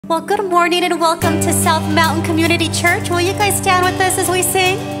Well, good morning and welcome to South Mountain Community Church. Will you guys stand with us as we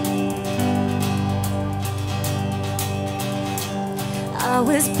sing? I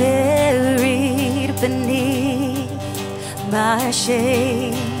was buried beneath my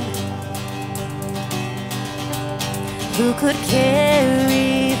shame. Who could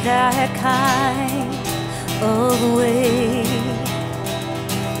carry that kind of weight?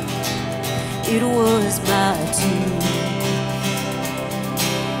 It was my tomb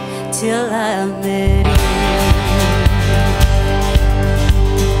till I met you.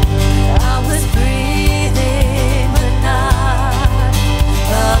 I was breathing but not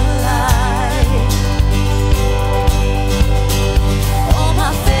alive. All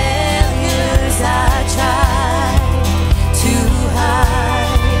my failures I tried to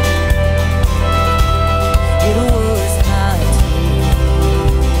hide. It was my tomb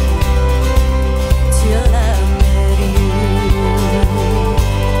till I met you.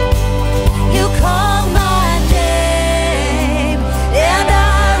 You called my name and I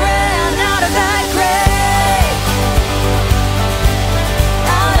ran out of that grave,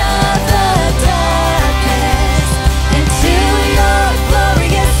 out of the darkness into your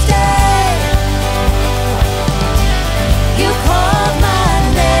glorious day. You called my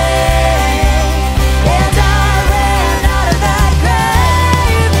name and I ran out of that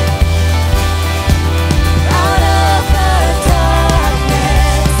grave, out of the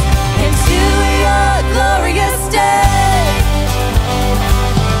darkness into your glorious day.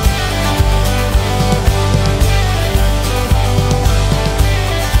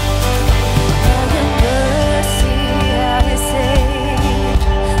 By your mercy I saved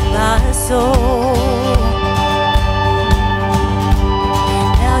my soul.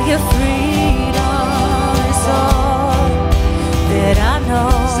 Now your freedom is all that I know.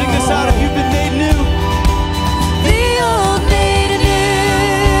 Sing this out if you've been made new. The old made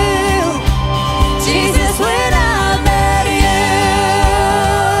new. Jesus, when I met you,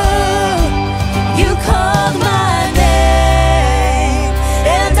 you called my name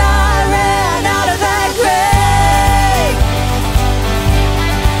and I ran out of that grave,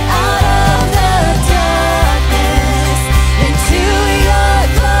 out of the darkness into your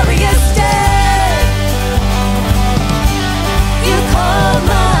glorious day. You called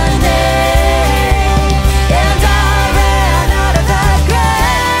my name and I ran out of that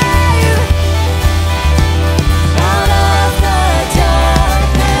grave, out of the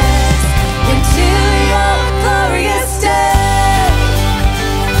darkness into your glorious day.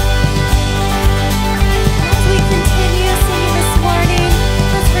 As we continue singing this morning,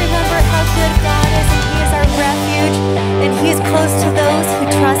 let's remember how good God is, and He is our refuge, and He is close to those who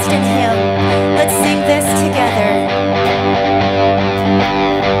trust in Him. Let's sing this together.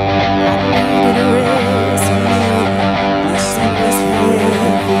 I needed rescue, my sin was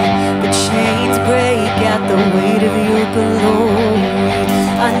heavy, the chains break at the weight of your glory.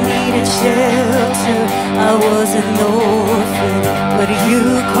 I needed shelter, I was an orphan, but you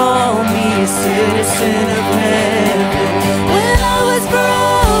called me a citizen of heaven. When I was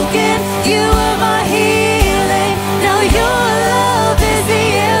broken, you were my healing. Now your love is the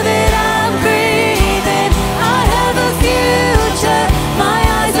air that I'm breathing. I have a future, my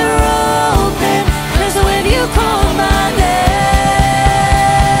eyes are open, 'cause when you call my name,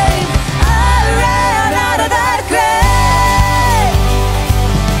 I ran out of that grave,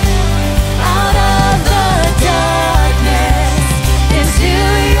 out of the darkness into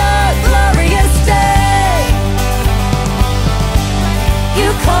your glorious day. You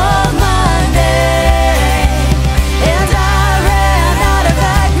called my name and I ran out of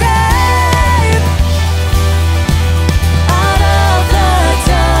that grave, out of the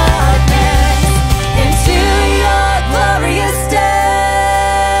darkness into your glorious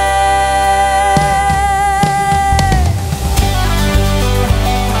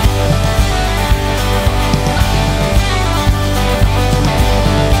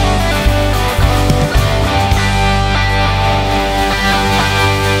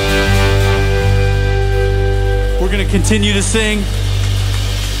We're going to continue to sing.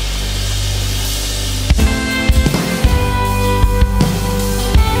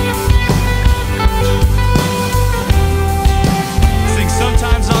 Sing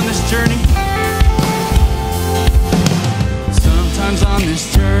sometimes on this journey. Sometimes on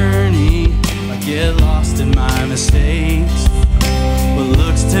this journey, I get lost in my mistakes. What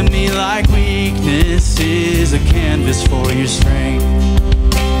looks to me like weakness is a canvas for your strength.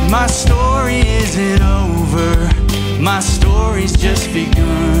 My story isn't over, my story's just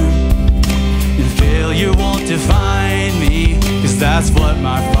begun. And failure won't define me, 'cause that's what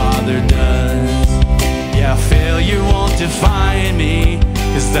my Father does. Yeah, failure won't define me,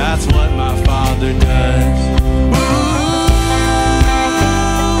 'cause that's what my Father does. Ooh,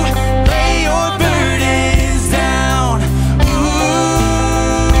 lay your burdens down. Ooh,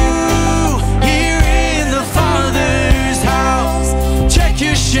 here in the Father's house. Check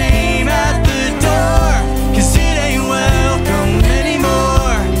your shame at the door, 'cause it ain't welcome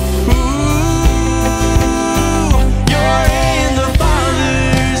anymore. Ooh, you're in the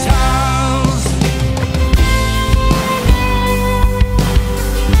Father's house.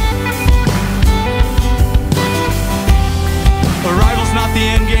 Arrival's not the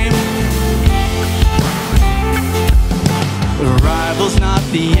end game. Arrival's not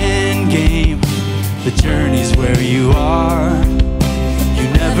the end game. The journey's where you are. You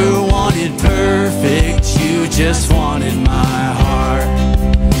never wanted perfect, you just wanted my heart.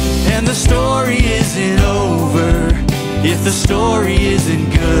 And the story isn't over if the story isn't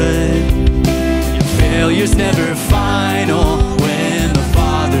good. Your failure's never final when the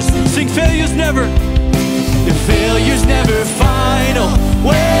Father's... Sing, failure's never... Your failure's never final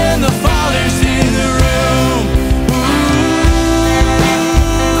when the Father's in the room.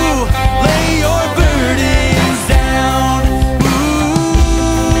 Ooh, lay your burdens down. Ooh,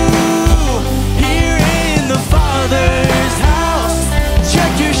 here in the Father's house.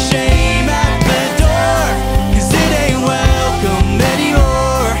 Check your shame at the door, 'cause it ain't welcome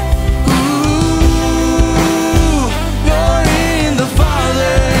anymore. Ooh, you're in the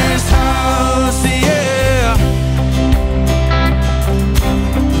Father's house, yeah.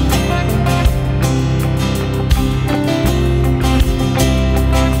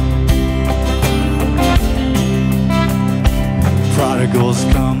 Prodigals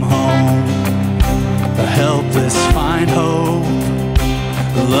come home, the helpless find hope.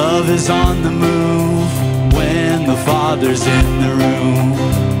 Love is on the move when the Father's in the room.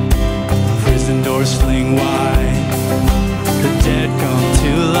 Prison doors fling wide, the dead come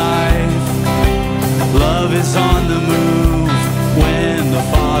to life. Love is on the move when the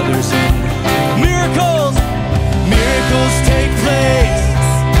Father's in. Miracles, miracles take place.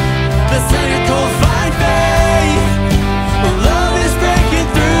 The cynical find faith. Love is breaking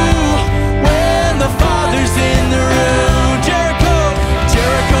through when the Father's in the room. Jericho,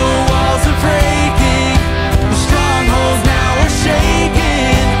 Jericho walls are breaking. The strongholds now are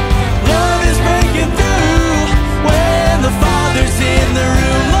shaking. Love is breaking through when the Father's in the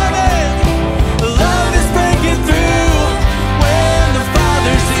room. Love it. Love is breaking through when the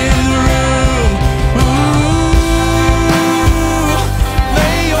Father's in the room. Ooh,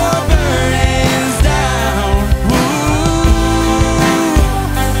 lay your burdens down. Ooh,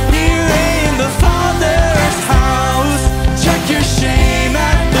 here in the Father's house. Check your shame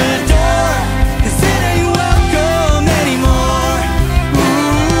at the door, 'cause it ain't welcome anymore.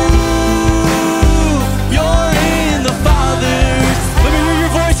 Ooh, you're in the Father's. Let me hear your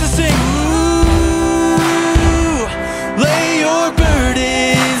voices sing. Ooh, lay your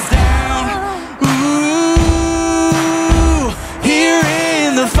burdens down. Ooh, here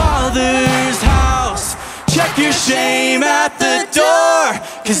in the Father's house. Check your shame at the door,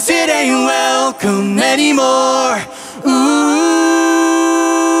 'cause it ain't welcome anymore. Ooh,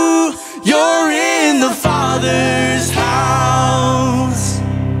 you're in the Father's house.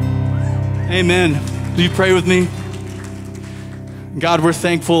 Amen. Will you pray with me? God, we're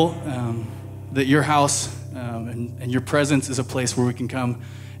thankful that your house and your presence is a place where we can come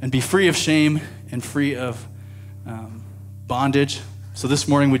and be free of shame and free of bondage. So this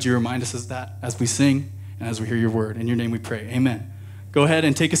morning, would you remind us of that as we sing and as we hear your word? In your name we pray. Amen. Go ahead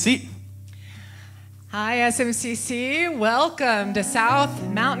and take a seat. Hi, SMCC. Welcome to South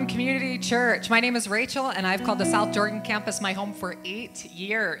Mountain Community Church. My name is Rachel, and I've called the South Jordan campus my home for 8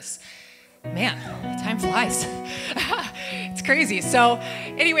 years. Man, time flies. It's crazy. So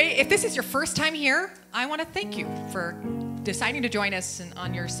anyway, if this is your first time here, I want to thank you for deciding to join us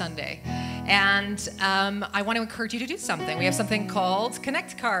on your Sunday. And I want to encourage you to do something. We have something called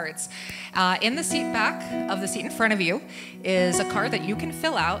Connect Cards. In the seat back of the seat in front of you is a card that you can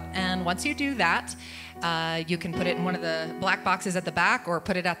fill out. And once you do that, you can put it in one of the black boxes at the back or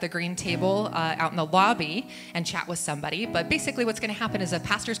put it at the green table out in the lobby and chat with somebody. But basically what's going to happen is a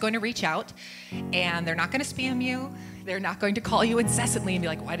pastor's going to reach out and they're not going to spam you. They're not going to call you incessantly and be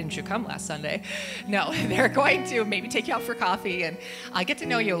like, why didn't you come last Sunday? No, they're going to maybe take you out for coffee and get to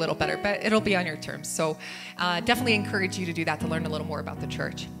know you a little better, but it'll be on your terms. So definitely encourage you to do that to learn a little more about the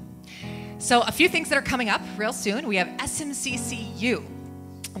church. So a few things that are coming up real soon. We have SMCCU,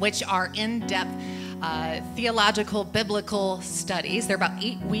 which are in-depth theological, biblical studies. They're about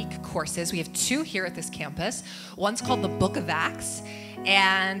 8-week courses. We have 2 here at this campus. One's called the Book of Acts.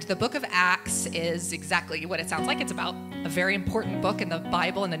 And the Book of Acts is exactly what it sounds like. It's about a very important book in the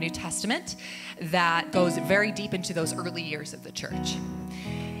Bible in the New Testament that goes very deep into those early years of the church.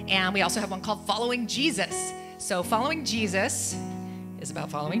 And we also have one called Following Jesus. So Following Jesus is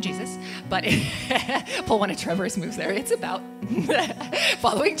about following Jesus, but pull one of Trevor's moves there. It's about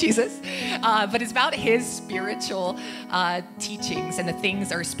following Jesus, but it's about his spiritual teachings and the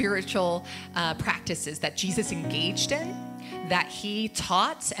things or spiritual practices that Jesus engaged in, that he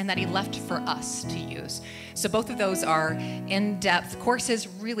taught, and that he left for us to use. So both of those are in-depth courses.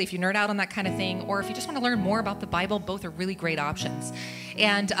 Really, if you nerd out on that kind of thing, or if you just want to learn more about the Bible, both are really great options.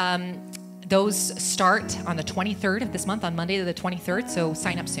 And those start on the 23rd of this month, on Monday the 23rd, so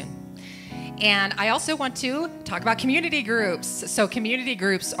sign up soon. And I also want to talk about community groups. So community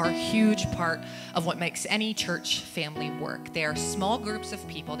groups are a huge part of what makes any church family work. They are small groups of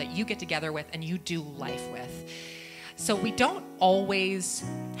people that you get together with and you do life with. So we don't always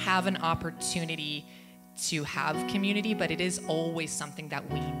have an opportunity to have community, but it is always something that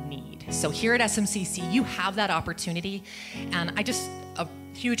we need. So here at SMCC, you have that opportunity, and a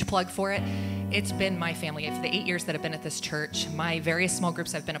huge plug for it. It's been my family. For the 8 years that I've been at this church, my various small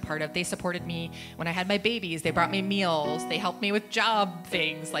groups I've been a part of, they supported me when I had my babies. They brought me meals. They helped me with job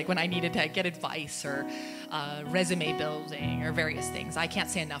things, like when I needed to get advice or resume building or various things. I can't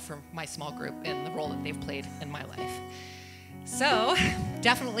say enough for my small group and the role that they've played in my life. So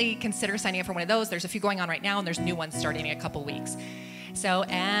definitely consider signing up for one of those. There's a few going on right now, and there's new ones starting in a couple weeks. So,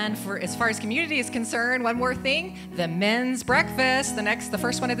 and for as far as community is concerned, one more thing, the men's breakfast, the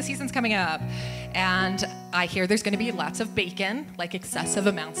first one of the season's coming up. And I hear there's going to be lots of bacon, like excessive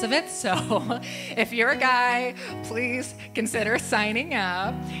amounts of it. So if you're a guy, please consider signing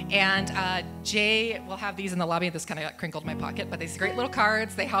up. And Jay will have these in the lobby. This kind of got crinkled in my pocket, but these great little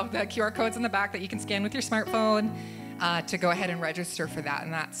cards. They have the QR codes in the back that you can scan with your smartphone to go ahead and register for that.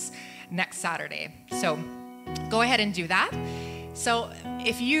 And that's next Saturday. So go ahead and do that. So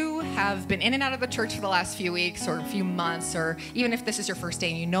if you have been in and out of the church for the last few weeks or a few months, or even if this is your first day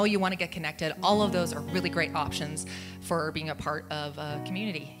and you know you want to get connected, all of those are really great options for being a part of a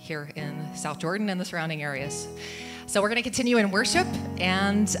community here in South Jordan and the surrounding areas. So we're going to continue in worship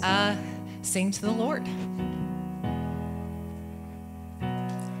and sing to the Lord.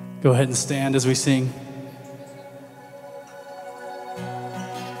 Go ahead and stand as we sing.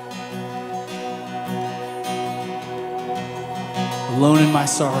 Alone in my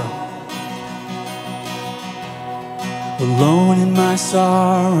sorrow. Alone in my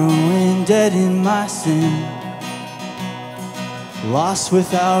sorrow and dead in my sin. Lost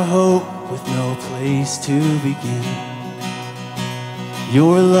without hope, with no place to begin.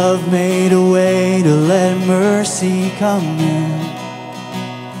 Your love made a way to let mercy come in.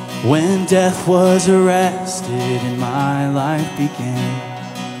 When death was arrested and my life began.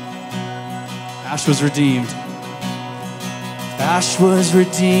 Ash was redeemed. Ash was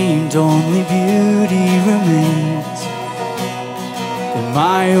redeemed, only beauty remains. And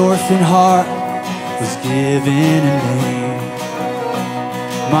my orphan heart was given a name.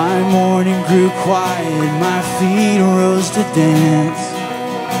 My mourning grew quiet, my feet rose to dance.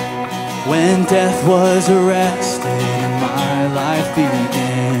 When death was arrested and my life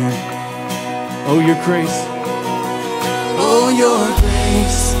began. Oh, your grace. Oh, your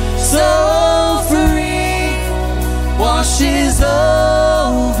grace, so free, washes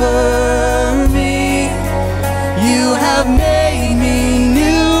over me. You have made me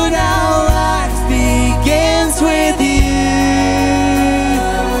new, now life begins with you.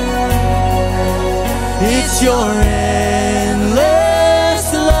 It's your endless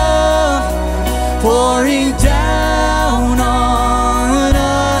love pouring down on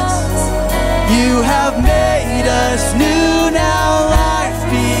us. You have made us new, now life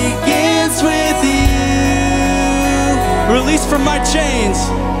begins with you. Release from my chains.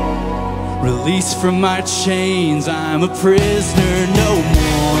 Release from my chains. I'm a prisoner no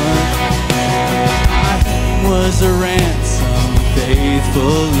more. My fame was a ransom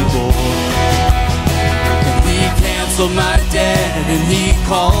faithfully bore. And he canceled my debt and he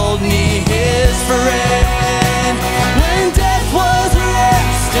called me his friend. When death was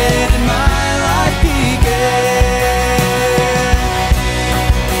arrested and my life began.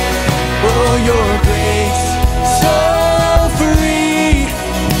 Oh, your grace, so free,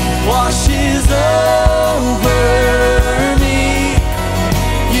 washes over me.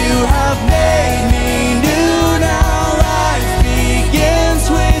 You have made me new, now life begins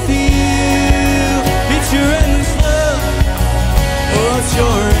with you. It's your endless love. Oh, it's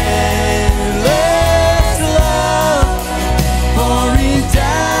your endless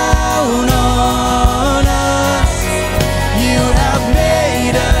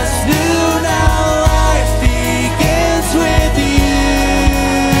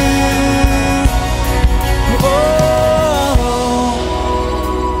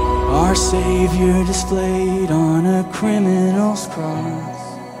Savior displayed on a criminal's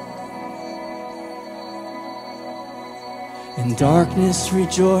cross. And darkness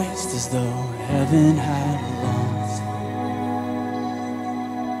rejoiced as though heaven had lost.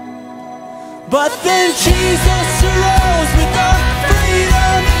 But then Jesus arose with our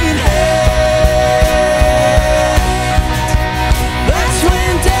freedom in hand. That's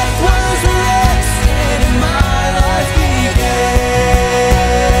when death was arrested and my life began.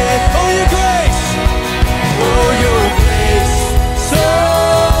 Oh, your grace, so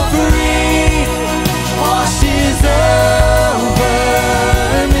free, washes over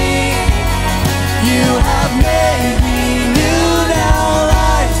me. You have made me new, now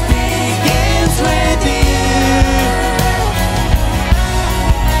life begins with you.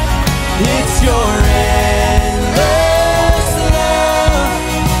 It's your endless love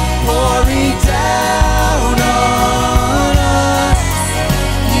pouring down on us.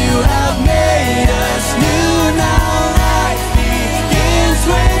 You have made us new, now life begins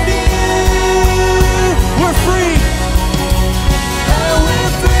with you. We're free, and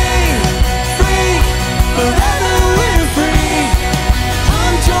we're free, free, forever we're free.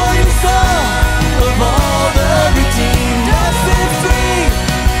 I'm joining the song of all the redeemed. Yes, we're free,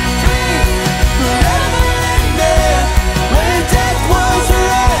 free, forever, amen. When death was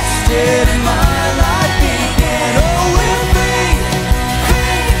arrested and my life began. Oh, we're free,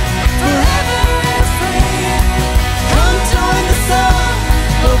 free, forever we're free. Come join the song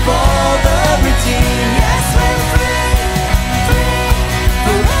of all the redeemed. Yes, we're free, free,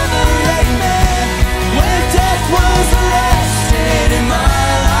 forever, amen. When death was arrested and my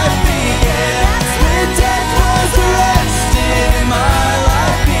life began. When death was arrested and my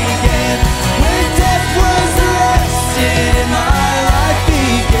life began. When death was arrested and my life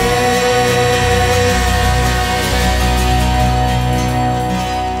began.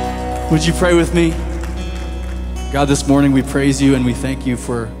 Would you pray with me? God, this morning we praise you and we thank you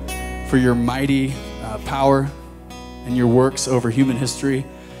for your mighty power and your works over human history,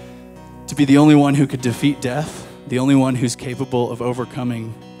 to be the only one who could defeat death, the only one who's capable of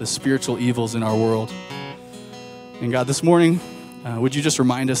overcoming the spiritual evils in our world. And God, this morning, would you just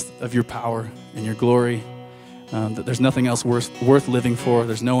remind us of your power and your glory, that there's nothing else worth living for.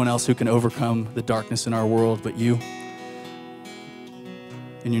 There's no one else who can overcome the darkness in our world but you.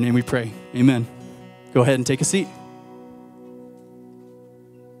 In your name we pray, amen. Go ahead and take a seat.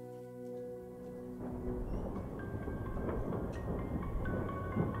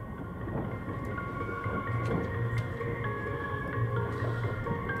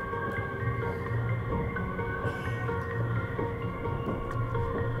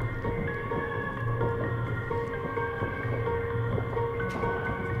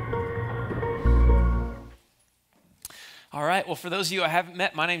 All right, well, for those of you I haven't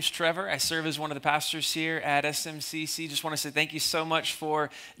met, my name's Trevor. I serve as one of the pastors here at SMCC. Just want to say thank you so much for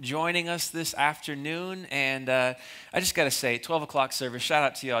joining us this afternoon. And I just got to say, 12 o'clock service, shout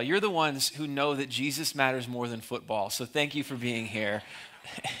out to y'all. You're the ones who know that Jesus matters more than football. So thank you for being here.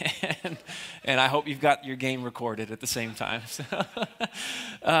 And I hope you've got your game recorded at the same time. So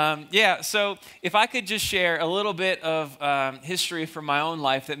if I could just share a little bit of history from my own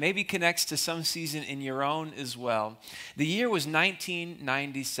life that maybe connects to some season in your own as well. The year was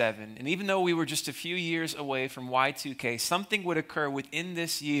 1997, and even though we were just a few years away from Y2K, something would occur within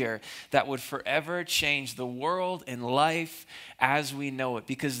this year that would forever change the world and life as we know it,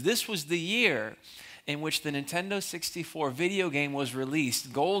 because this was the year in which the Nintendo 64 video game was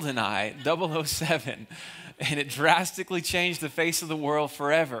released, GoldenEye 007, and it drastically changed the face of the world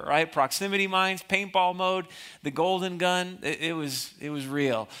forever, right? Proximity mines, paintball mode, the golden gun, it was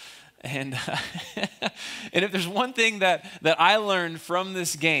real. And and if there's one thing that I learned from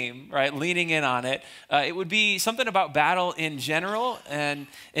this game, right, leaning in on it, it would be something about battle in general, and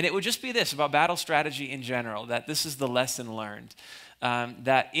it would just be this, about battle strategy in general, that this is the lesson learned,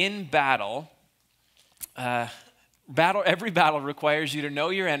 that in battle, every battle requires you to know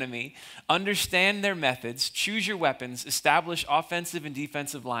your enemy, understand their methods, choose your weapons, establish offensive and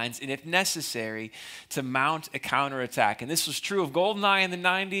defensive lines, and if necessary, to mount a counterattack. And this was true of GoldenEye in the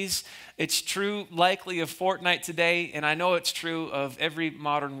 90s. It's true likely of Fortnite today, and I know it's true of every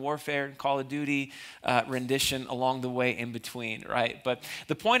modern warfare and Call of Duty rendition along the way in between, right? But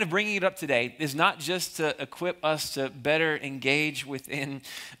the point of bringing it up today is not just to equip us to better engage within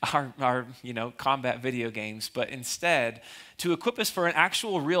our combat video games, but instead to equip us for an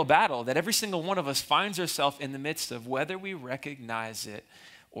actual real battle that every single one of us finds ourselves in the midst of, whether we recognize it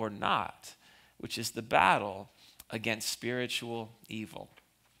or not, which is the battle against spiritual evil.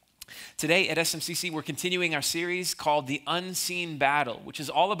 Today at SMCC, we're continuing our series called The Unseen Battle, which is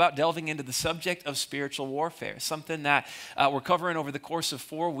all about delving into the subject of spiritual warfare, something that we're covering over the course of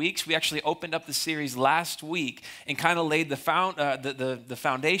 4 weeks. We actually opened up the series last week and kind of laid the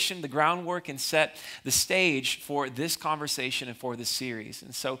foundation, the groundwork, and set the stage for this conversation and for this series.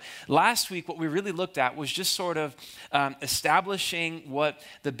 And so last week, what we really looked at was just sort of establishing what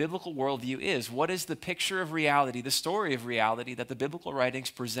the biblical worldview is. What is the picture of reality, the story of reality that the biblical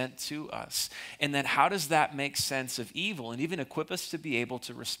writings present to us? And then how does that make sense of evil and even equip us to be able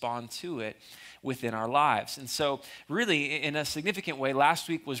to respond to it within our lives? And so really, in a significant way, last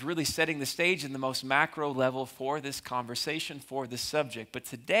week was really setting the stage in the most macro level for this conversation, for this subject. But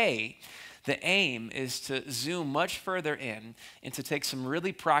today, the aim is to zoom much further in and to take some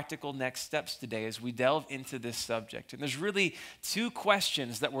really practical next steps today as we delve into this subject. And there's really 2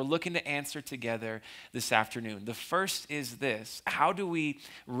 questions that we're looking to answer together this afternoon. The first is this: how do we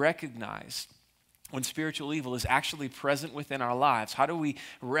recognize when spiritual evil is actually present within our lives? How do we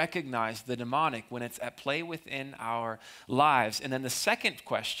recognize the demonic when it's at play within our lives? And then the second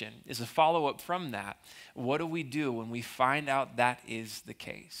question is a follow-up from that. What do we do when we find out that is the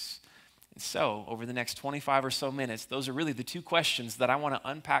case? And so, over the next 25 or so minutes, those are really the 2 questions that I want to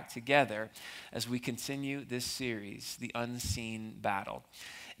unpack together as we continue this series, The Unseen Battle.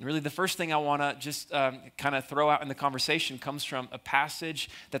 And really, the first thing I want to just kind of throw out in the conversation comes from a passage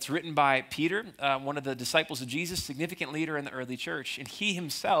that's written by Peter, one of the disciples of Jesus, significant leader in the early church. And he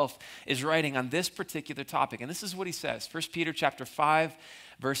himself is writing on this particular topic. And this is what he says, 1 Peter chapter 5,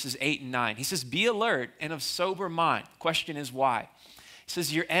 verses 8 and 9. He says, "Be alert and of sober mind." Question is why? He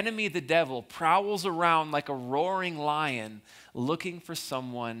says, "Your enemy, the devil, prowls around like a roaring lion looking for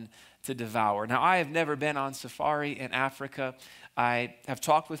someone to devour." Now, I have never been on safari in Africa. I have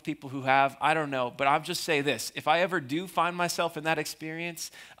talked with people who have. I don't know, but I'll just say this. If I ever do find myself in that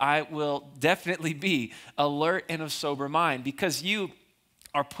experience, I will definitely be alert and of sober mind, because you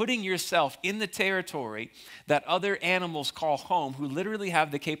are putting yourself in the territory that other animals call home, who literally have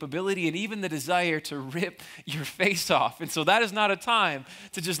the capability and even the desire to rip your face off. And so that is not a time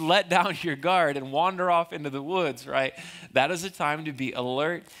to just let down your guard and wander off into the woods, right? That is a time to be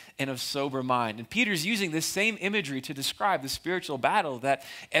alert and of sober mind. And Peter's using this same imagery to describe the spiritual battle that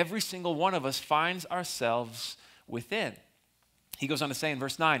every single one of us finds ourselves within. He goes on to say in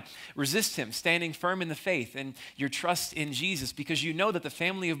verse 9, "Resist him, standing firm in the faith and your trust in Jesus, because you know that the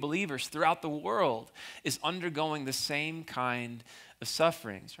family of believers throughout the world is undergoing the same kind of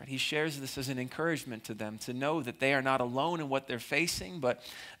sufferings." Right? He shares this as an encouragement to them to know that they are not alone in what they're facing, but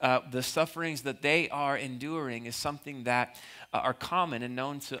the sufferings that they are enduring is something that are common and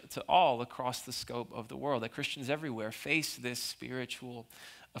known to all across the scope of the world, that Christians everywhere face this spiritual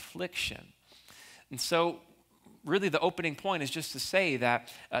affliction. And so really, the opening point is just to say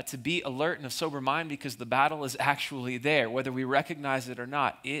that to be alert and of sober mind, because the battle is actually there. Whether we recognize it or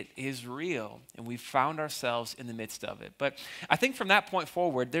not, it is real, and we've found ourselves in the midst of it. But I think from that point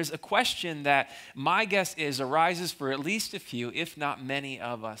forward, there's a question that my guess is arises for at least a few, if not many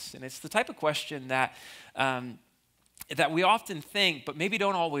of us. And it's the type of question that we often think, but maybe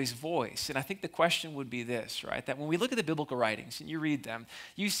don't always voice. And I think the question would be this, right? That when we look at the biblical writings and you read them,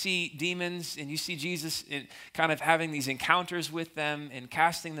 you see demons and you see Jesus kind of having these encounters with them and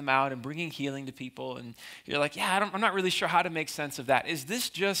casting them out and bringing healing to people. And you're like, yeah, I'm not really sure how to make sense of that. Is this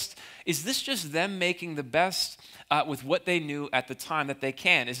just them making the best with what they knew at the time that they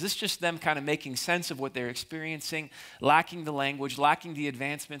can? Is this just them kind of making sense of what they're experiencing, lacking the language, lacking the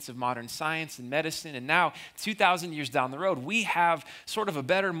advancements of modern science and medicine? And now, 2,000 years down the road, we have sort of a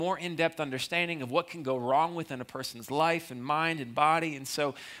better, more in-depth understanding of what can go wrong within a person's life and mind and body. And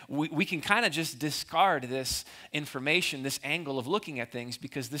so we can kind of just discard this information, this angle of looking at things,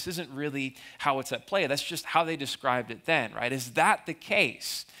 because this isn't really how it's at play. That's just how they described it then, right? Is that the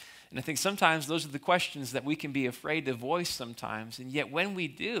case? And I think sometimes those are the questions that we can be afraid to voice sometimes. And yet when we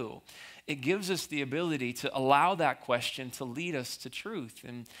do, it gives us the ability to allow that question to lead us to truth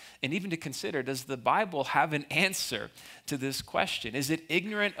and even to consider, does the Bible have an answer to this question? Is it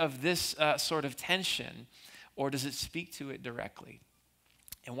ignorant of this sort of tension, or does it speak to it directly?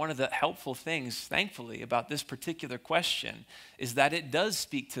 And one of the helpful things, thankfully, about this particular question is that it does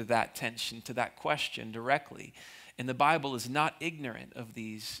speak to that tension, to that question directly. And the Bible is not ignorant of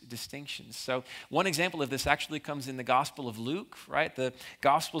these distinctions. So one example of this actually comes in the Gospel of Luke, right? The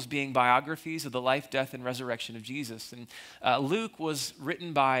Gospels being biographies of the life, death, and resurrection of Jesus. And Luke was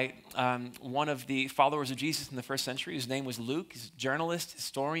written by one of the followers of Jesus in the first century. His name was Luke. He's a journalist,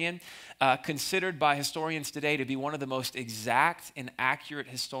 historian, considered by historians today to be one of the most exact and accurate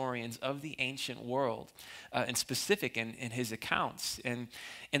historians of the ancient world, and specific in his accounts. And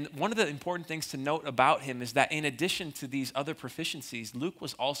And one of the important things to note about him is that in addition to these other proficiencies, Luke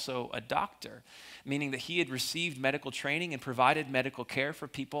was also a doctor, meaning that he had received medical training and provided medical care for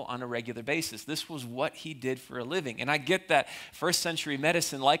people on a regular basis. This was what he did for a living. And I get that first century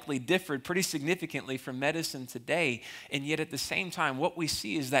medicine likely differed pretty significantly from medicine today. And yet at the same time, what we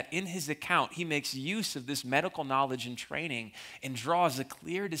see is that in his account, he makes use of this medical knowledge and training and draws a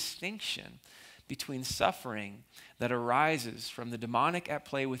clear distinction between suffering that arises from the demonic at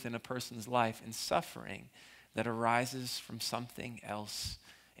play within a person's life and suffering that arises from something else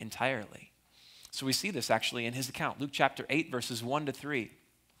entirely. So we see this actually in his account, Luke chapter 8, verses 1 to 3.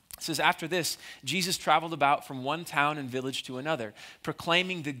 It says, after this, Jesus traveled about from one town and village to another,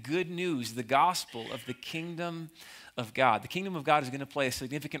 proclaiming the good news, the gospel of the kingdom of God. The kingdom of God is going to play a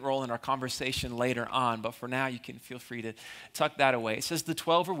significant role in our conversation later on, but for now you can feel free to tuck that away. It says the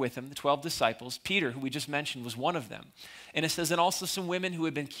 12 were with him, the 12 disciples. Peter, who we just mentioned, was one of them. And it says, and also some women who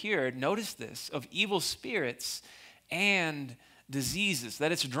had been cured, notice this, of evil spirits and diseases,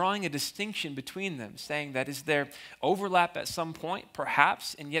 that it's drawing a distinction between them, saying that is there overlap at some point,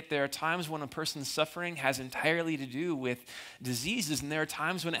 perhaps, and yet there are times when a person's suffering has entirely to do with diseases, and there are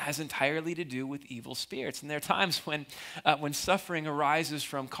times when it has entirely to do with evil spirits, and there are times when suffering arises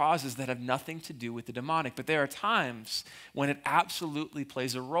from causes that have nothing to do with the demonic, but there are times when it absolutely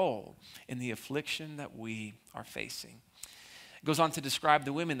plays a role in the affliction that we are facing. Goes on to describe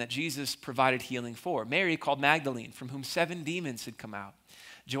the women that Jesus provided healing for. Mary, called Magdalene, from whom 7 demons had come out.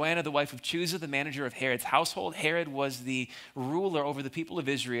 Joanna, the wife of Chuza, the manager of Herod's household. Herod was the ruler over the people of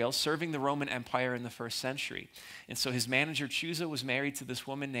Israel, serving the Roman Empire in the first century. And so his manager, Chuza, was married to this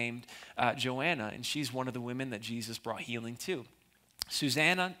woman named Joanna, and she's one of the women that Jesus brought healing to.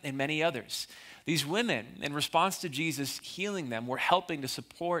 Susanna and many others. These women, in response to Jesus healing them, were helping to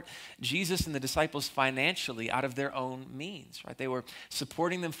support Jesus and the disciples financially out of their own means, right? They were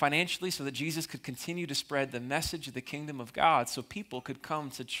supporting them financially so that Jesus could continue to spread the message of the kingdom of God so people could come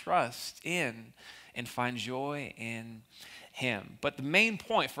to trust in and find joy in him. But the main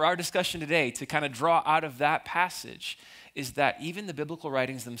point for our discussion today, to kind of draw out of that passage, is that even the biblical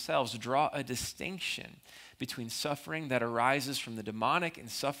writings themselves draw a distinction between suffering that arises from the demonic and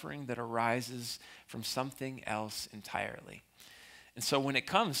suffering that arises from something else entirely. And so when it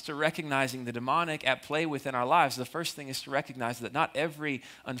comes to recognizing the demonic at play within our lives, the first thing is to recognize that not every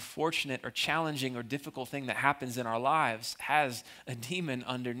unfortunate or challenging or difficult thing that happens in our lives has a demon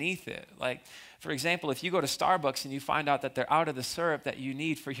underneath it. Like, for example, if you go to Starbucks and you find out that they're out of the syrup that you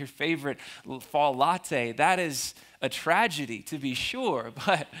need for your favorite fall latte, that is a tragedy to be sure,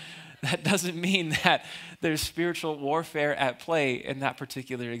 but that doesn't mean that there's spiritual warfare at play in that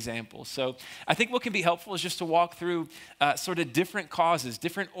particular example. So I think what can be helpful is just to walk through sort of different causes,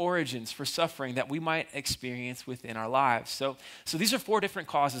 different origins for suffering that we might experience within our lives. So these are 4 different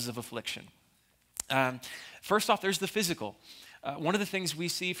causes of affliction. First off, there's the physical. One of the things we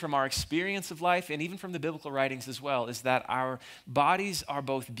see from our experience of life and even from the biblical writings as well is that our bodies are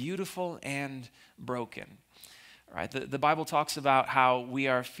both beautiful and broken. Right? The Bible talks about how we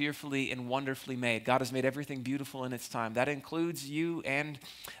are fearfully and wonderfully made. God has made everything beautiful in its time. That includes you and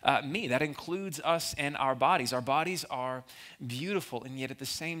me. That includes us and our bodies. Our bodies are beautiful, and yet at the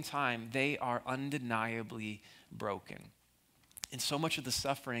same time, they are undeniably broken. And so much of the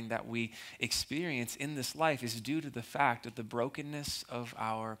suffering that we experience in this life is due to the fact of the brokenness of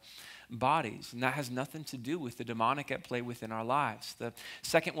our bodies. And that has nothing to do with the demonic at play within our lives. The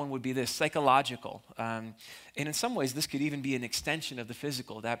second one would be this, psychological. And in some ways, this could even be an extension of the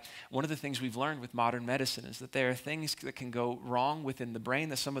physical. That one of the things we've learned with modern medicine is that there are things that can go wrong within the brain,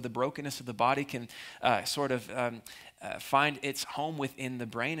 that some of the brokenness of the body can find its home within the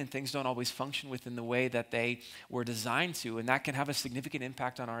brain, and things don't always function within the way that they were designed to, and that can have a significant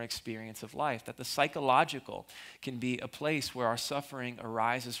impact on our experience of life, that the psychological can be a place where our suffering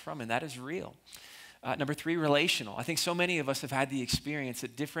arises from, and that is real. Number 3, relational. I think so many of us have had the experience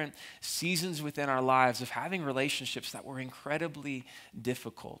at different seasons within our lives of having relationships that were incredibly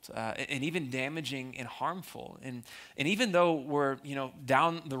difficult and even damaging and harmful. And even though we're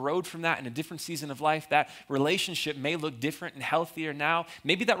down the road from that in a different season of life, that relationship may look different and healthier now.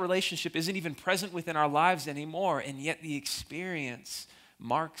 Maybe that relationship isn't even present within our lives anymore, and yet the experience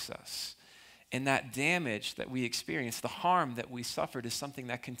marks us. And that damage that we experience, the harm that we suffered, is something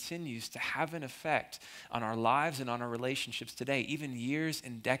that continues to have an effect on our lives and on our relationships today, even years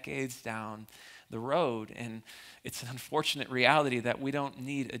and decades down the road. And it's an unfortunate reality that we don't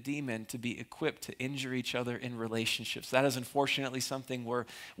need a demon to be equipped to injure each other in relationships. That is unfortunately something we're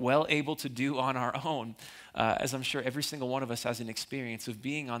well able to do on our own, as I'm sure every single one of us has an experience of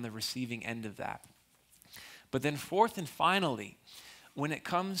being on the receiving end of that. But then fourth and finally, when it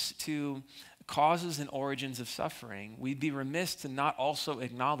comes to causes and origins of suffering, we'd be remiss to not also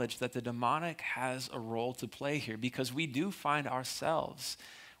acknowledge that the demonic has a role to play here, because we do find ourselves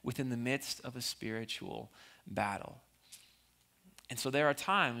within the midst of a spiritual battle. And so there are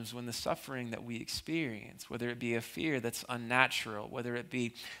times when the suffering that we experience, whether it be a fear that's unnatural, whether it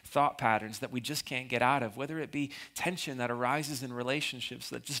be thought patterns that we just can't get out of, whether it be tension that arises in relationships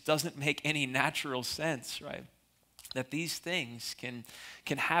that just doesn't make any natural sense, right? That these things can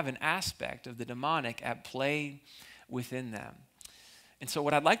have an aspect of the demonic at play within them. And so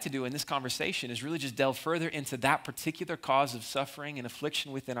what I'd like to do in this conversation is really just delve further into that particular cause of suffering and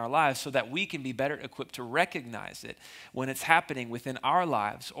affliction within our lives, so that we can be better equipped to recognize it when it's happening within our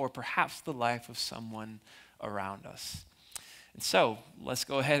lives, or perhaps the life of someone around us. And so let's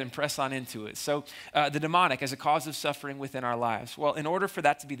go ahead and press on into it. So the demonic as a cause of suffering within our lives. Well, in order for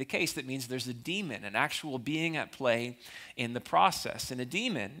that to be the case, that means there's a demon, an actual being at play in the process. And a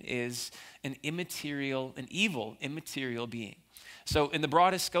demon is an evil, immaterial being. So in the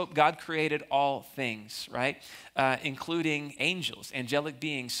broadest scope, God created all things, right? Including angels, angelic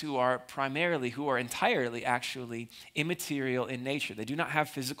beings who are entirely actually immaterial in nature. They do not have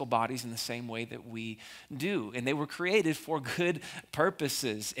physical bodies in the same way that we do. And they were created for good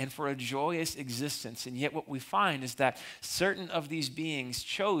purposes and for a joyous existence. And yet what we find is that certain of these beings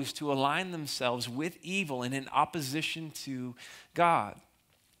chose to align themselves with evil and in opposition to God.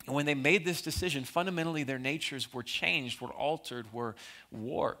 And when they made this decision, fundamentally their natures were changed, were altered, were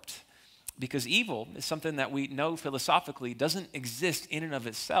warped. Because evil is something that we know philosophically doesn't exist in and of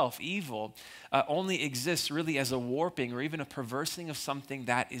itself. Evil only exists really as a warping or even a perversing of something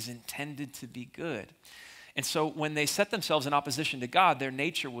that is intended to be good. And so when they set themselves in opposition to God, their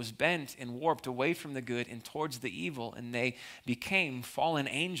nature was bent and warped away from the good and towards the evil, and they became fallen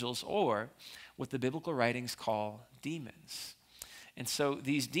angels, or what the biblical writings call demons. And so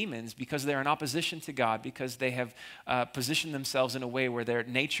these demons, because they're in opposition to God, because they have positioned themselves in a way where their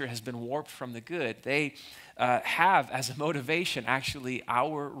nature has been warped from the good, they have as a motivation actually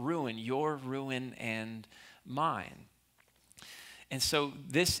our ruin, your ruin and mine. And so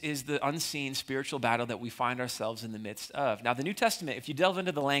this is the unseen spiritual battle that we find ourselves in the midst of. Now, the New Testament, if you delve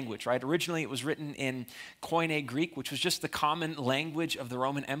into the language, right, originally it was written in Koine Greek, which was just the common language of the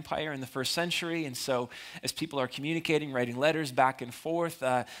Roman Empire in the first century. And so as people are communicating, writing letters back and forth,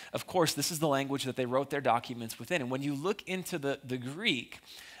 of course, this is the language that they wrote their documents within. And when you look into the Greek,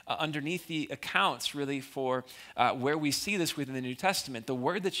 underneath the accounts really for where we see this within the New Testament, the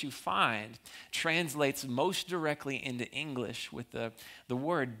word that you find translates most directly into English with the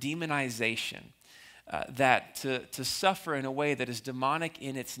word demonization. That to suffer in a way that is demonic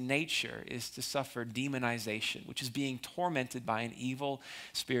in its nature is to suffer demonization, which is being tormented by an evil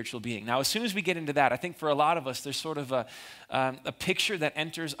spiritual being. Now, as soon as we get into that, I think for a lot of us, there's sort of a picture that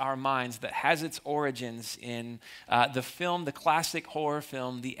enters our minds that has its origins in the classic horror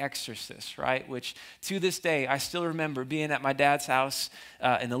film, The Exorcist, right? Which to this day, I still remember being at my dad's house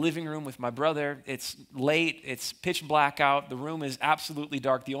in the living room with my brother. It's late, it's pitch black out, the room is absolutely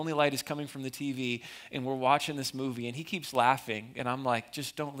dark, the only light is coming from the TV, and we're watching this movie, and he keeps laughing, and I'm like,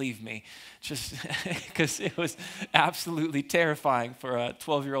 just don't leave me, just because it was absolutely terrifying for a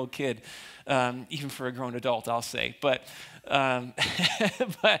 12-year-old kid, even for a grown adult, I'll say. But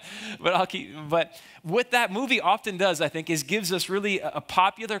but what that movie often does, I think, is gives us really a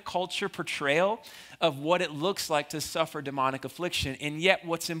popular culture portrayal of what it looks like to suffer demonic affliction. And yet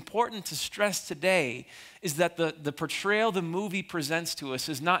what's important to stress today is that the portrayal the movie presents to us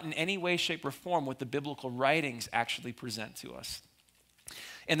is not in any way, shape, or form what the biblical writings actually present to us.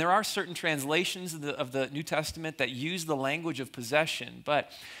 And there are certain translations of the New Testament that use the language of possession,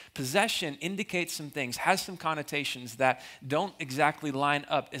 but possession indicates some things, has some connotations that don't exactly line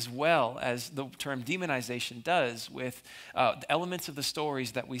up as well as the term demonization does with the elements of the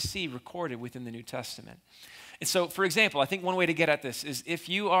stories that we see recorded within the New Testament. And so, for example, I think one way to get at this is if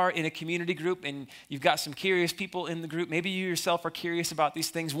you are in a community group and you've got some curious people in the group, maybe you yourself are curious about these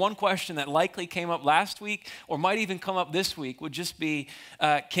things, one question that likely came up last week or might even come up this week would just be,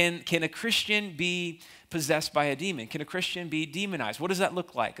 can a Christian be possessed by a demon? Can a Christian be demonized? What does that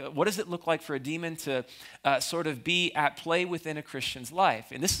look like? What does it look like for a demon to sort of be at play within a Christian's life?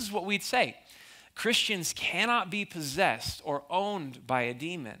 And this is what we'd say. Christians cannot be possessed or owned by a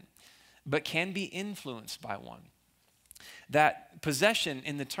demon, but can be influenced by one. that possession,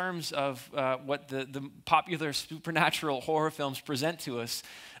 in the terms of what the popular supernatural horror films present to us,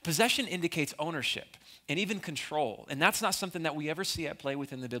 possession indicates ownership and even control. And that's not something that we ever see at play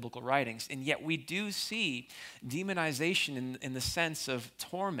within the biblical writings. And yet we do see demonization in the sense of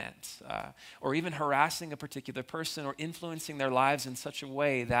torment, or even harassing a particular person or influencing their lives in such a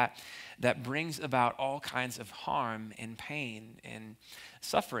way that brings about all kinds of harm and pain and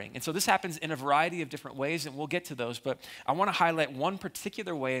suffering. And so this happens in a variety of different ways, and we'll get to those. But I want to highlight one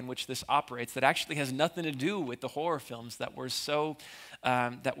particular way in which this operates that actually has nothing to do with the horror films that were so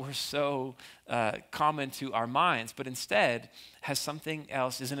common to our minds, but instead has something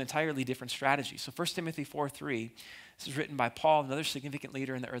else, is an entirely different strategy. So 1 Timothy 4:3, this is written by Paul, another significant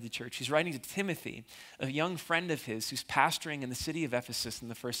leader in the early church. He's writing to Timothy, a young friend of his who's pastoring in the city of Ephesus in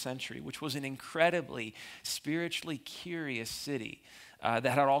the first century, which was an incredibly spiritually curious city. That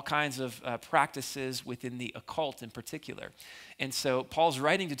had all kinds of practices within the occult in particular. And so Paul's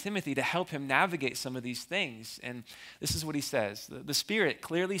writing to Timothy to help him navigate some of these things. And this is what he says. The Spirit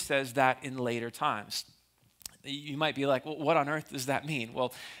clearly says that in later times. You might be like, well, what on earth does that mean?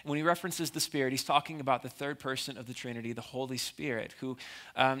 Well, when he references the Spirit, he's talking about the third person of the Trinity, the Holy Spirit, who,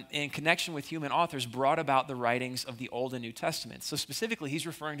 in connection with human authors, brought about the writings of the Old and New Testament. So specifically, he's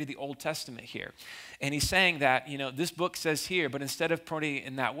referring to the Old Testament here. And he's saying that, this book says here, but instead of putting it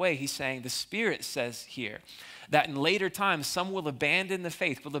in that way, he's saying the Spirit says here that in later times, some will abandon the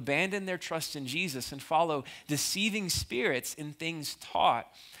faith, will abandon their trust in Jesus and follow deceiving spirits in things taught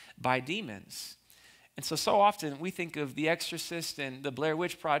by demons. And so often we think of The Exorcist and the Blair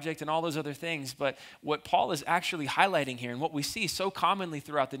Witch Project and all those other things, but what Paul is actually highlighting here, and what we see so commonly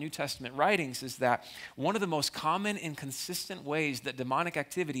throughout the New Testament writings, is that one of the most common and consistent ways that demonic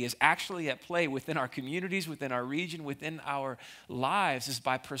activity is actually at play within our communities, within our region, within our lives, is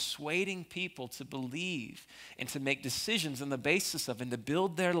by persuading people to believe and to make decisions on the basis of and to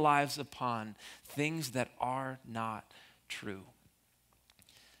build their lives upon things that are not true.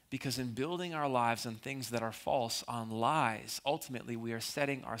 Because in building our lives on things that are false, on lies, ultimately we are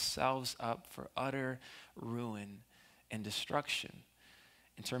setting ourselves up for utter ruin and destruction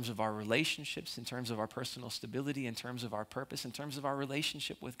in terms of our relationships, in terms of our personal stability, in terms of our purpose, in terms of our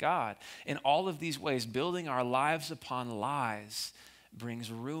relationship with God. In all of these ways, building our lives upon lies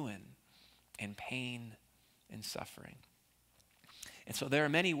brings ruin and pain and suffering. And so there are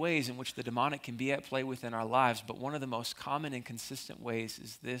many ways in which the demonic can be at play within our lives, but one of the most common and consistent ways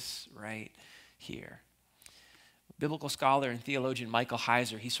is this right here. Biblical scholar and theologian Michael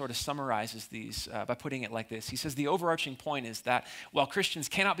Heiser, he sort of summarizes these by putting it like this. He says the overarching point is that while Christians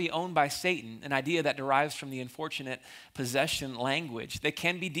cannot be owned by Satan, an idea that derives from the unfortunate possession language, they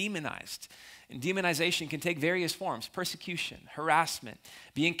can be demonized. And demonization can take various forms: persecution, harassment,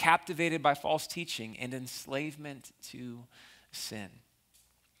 being captivated by false teaching, and enslavement to sin.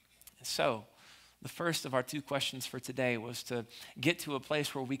 And so, the first of our two questions for today was to get to a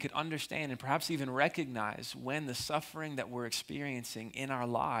place where we could understand and perhaps even recognize when the suffering that we're experiencing in our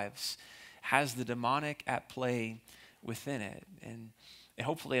lives has the demonic at play within it. And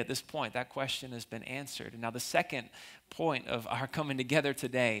hopefully at this point, that question has been answered. And now the second point of our coming together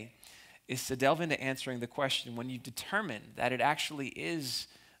today is to delve into answering the question, when you determine that it actually is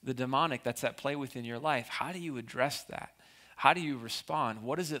the demonic that's at play within your life, how do you address that? How do you respond?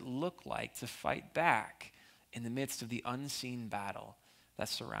 What does it look like to fight back in the midst of the unseen battle that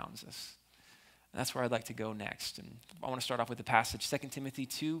surrounds us? And that's where I'd like to go next. And I want to start off with the passage, 2 Timothy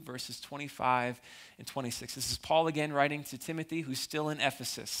 2, verses 25 and 26. This is Paul again writing to Timothy, who's still in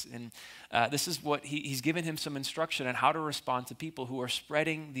Ephesus. And this is what he's given him some instruction on how to respond to people who are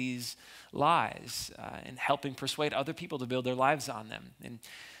spreading these lies and helping persuade other people to build their lives on them. And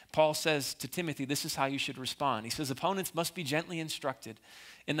Paul says to Timothy, this is how you should respond. He says, opponents must be gently instructed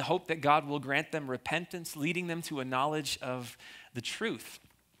in the hope that God will grant them repentance, leading them to a knowledge of the truth,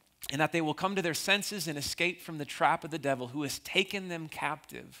 and that they will come to their senses and escape from the trap of the devil who has taken them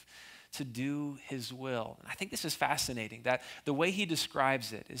captive to do his will. And I think this is fascinating, that the way he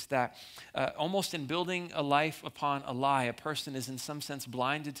describes it is that almost in building a life upon a lie, a person is in some sense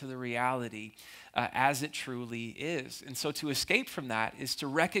blinded to the reality as it truly is. And so to escape from that is to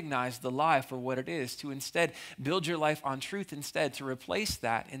recognize the lie for what it is, to instead build your life on truth instead, to replace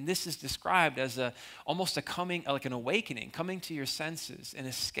that. And this is described as almost a coming, like an awakening, coming to your senses and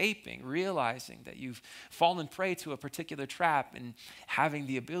escaping, realizing that you've fallen prey to a particular trap and having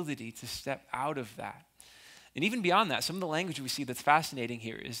the ability to step out of that. And even beyond that, some of the language we see that's fascinating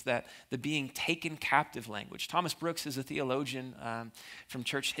here is that the being taken captive language. Thomas Brooks is a theologian from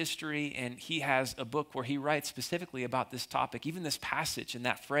church history, and he has a book where he writes specifically about this topic, even this passage and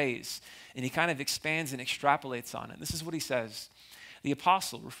that phrase, and he kind of expands and extrapolates on it. This is what he says. The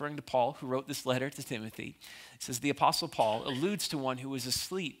apostle, referring to Paul, who wrote this letter to Timothy, says the apostle Paul alludes to one who is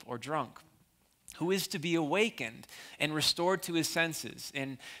asleep or drunk, who is to be awakened and restored to his senses.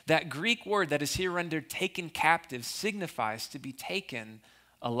 And that Greek word that is here rendered taken captive signifies to be taken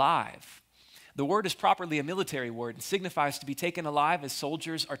alive. The word is properly a military word and signifies to be taken alive as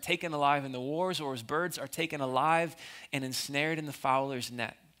soldiers are taken alive in the wars or as birds are taken alive and ensnared in the fowler's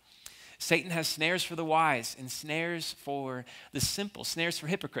net. Satan has snares for the wise and snares for the simple, snares for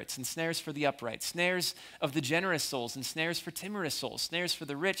hypocrites and snares for the upright, snares of the generous souls and snares for timorous souls, snares for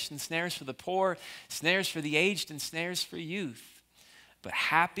the rich and snares for the poor, snares for the aged and snares for youth. But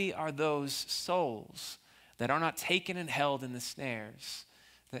happy are those souls that are not taken and held in the snares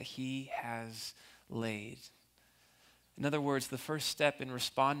that he has laid. In other words, the first step in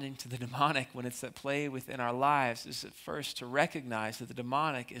responding to the demonic when it's at play within our lives is at first to recognize that the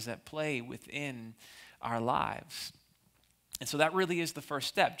demonic is at play within our lives. And so that really is the first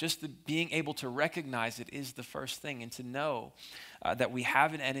step. Just being able to recognize it is the first thing, and to know that we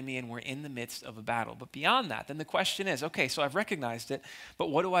have an enemy and we're in the midst of a battle. But beyond that, then the question is, okay, so I've recognized it, but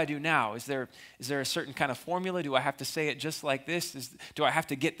what do I do now? Is there a certain kind of formula? Do I have to say it just like this? Do I have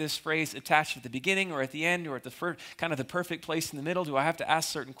to get this phrase attached at the beginning or at the end or at the kind of the perfect place in the middle? Do I have to ask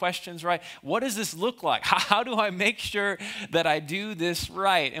certain questions, right? What does this look like? How do I make sure that I do this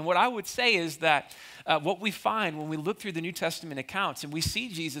right? And what I would say is that what we find when we look through the New Testament accounts and we see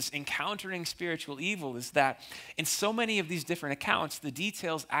Jesus encountering spiritual evil is that in so many of these different accounts, the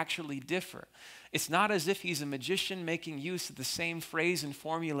details actually differ. It's not as if he's a magician making use of the same phrase and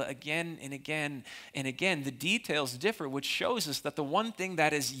formula again and again and again. The details differ, which shows us that the one thing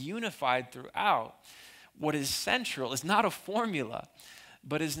that is unified throughout, what is central, is not a formula,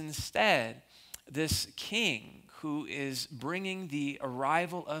 but is instead this king who is bringing the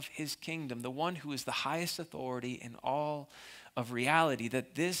arrival of his kingdom, the one who is the highest authority in all of reality,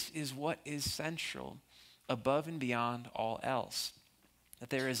 that this is what is central above and beyond all else, that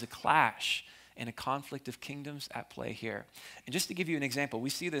there is a clash and a conflict of kingdoms at play here. And just to give you an example, we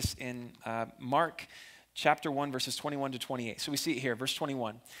see this in Mark chapter 1, verses 21 to 28. So we see it here, verse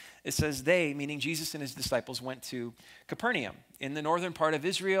 21. It says, they, meaning Jesus and his disciples, went to Capernaum in the northern part of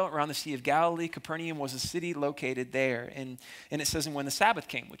Israel, around the Sea of Galilee. Capernaum was a city located there. And it says, and when the Sabbath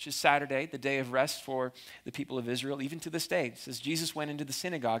came, which is Saturday, the day of rest for the people of Israel, even to this day, it says, Jesus went into the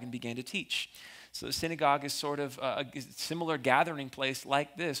synagogue and began to teach. So the synagogue is sort of a similar gathering place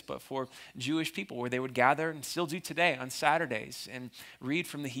like this, but for Jewish people, where they would gather, and still do today, on Saturdays and read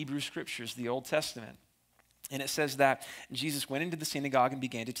from the Hebrew Scriptures, the Old Testament. And it says that Jesus went into the synagogue and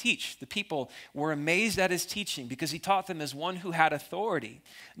began to teach. The people were amazed at his teaching because he taught them as one who had authority,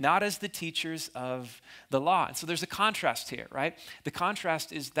 not as the teachers of the law. And so there's a contrast here, right? The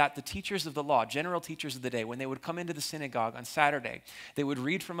contrast is that the teachers of the law, general teachers of the day, when they would come into the synagogue on Saturday, they would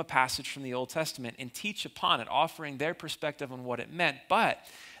read from a passage from the Old Testament and teach upon it, offering their perspective on what it meant. But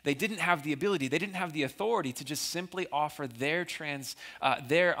they didn't have the ability, they didn't have the authority to just simply offer their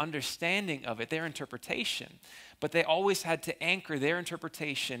understanding of it, their interpretation. But they always had to anchor their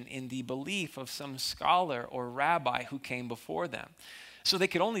interpretation in the belief of some scholar or rabbi who came before them. So they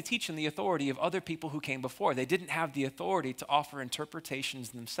could only teach in the authority of other people who came before. They didn't have the authority to offer interpretations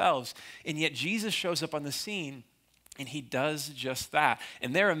themselves. And yet Jesus shows up on the scene and he does just that.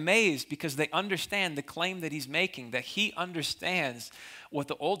 And they're amazed because they understand the claim that he's making, that he understands what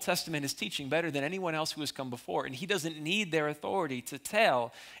the Old Testament is teaching better than anyone else who has come before. And he doesn't need their authority to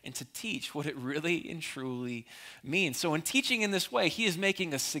tell and to teach what it really and truly means. So in teaching in this way, he is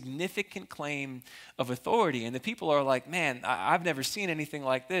making a significant claim of authority. And the people are like, man, I've never seen anything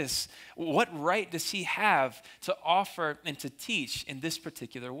like this. What right does he have to offer and to teach in this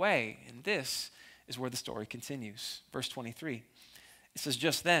particular way? And this is where the story continues. Verse 23. It says,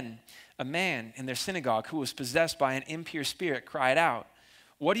 just then, a man in their synagogue who was possessed by an impure spirit cried out,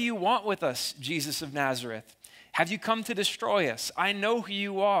 what do you want with us, Jesus of Nazareth? Have you come to destroy us? I know who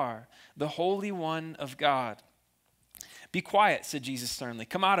you are, the Holy One of God. Be quiet, said Jesus sternly.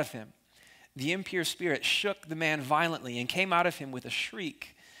 Come out of him. The impure spirit shook the man violently and came out of him with a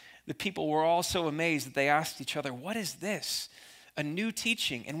shriek. The people were all so amazed that they asked each other, what is this? A new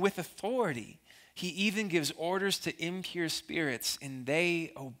teaching and with authority. He even gives orders to impure spirits, and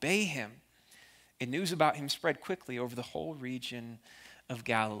they obey him. And news about him spread quickly over the whole region of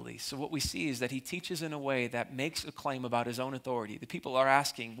Galilee. So what we see is that he teaches in a way that makes a claim about his own authority. The people are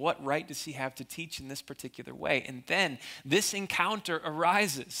asking, what right does he have to teach in this particular way? And then this encounter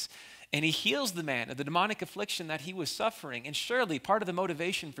arises, and he heals the man of the demonic affliction that he was suffering. And surely part of the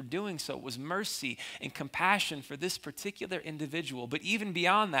motivation for doing so was mercy and compassion for this particular individual. But even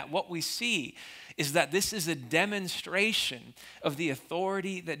beyond that, what we see is that this is a demonstration of the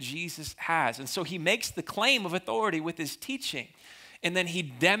authority that Jesus has. And so he makes the claim of authority with his teaching. And then he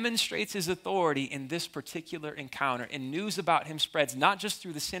demonstrates his authority in this particular encounter. And news about him spreads not just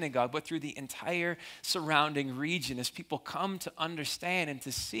through the synagogue, but through the entire surrounding region as people come to understand and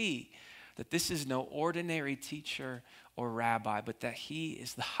to see that this is no ordinary teacher or rabbi, but that he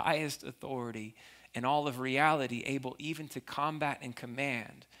is the highest authority in all of reality, able even to combat and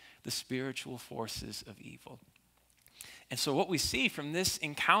command the spiritual forces of evil. And so what we see from this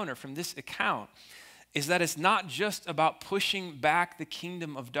encounter, from this account, is that it's not just about pushing back the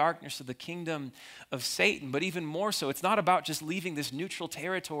kingdom of darkness or the kingdom of Satan, but even more so, it's not about just leaving this neutral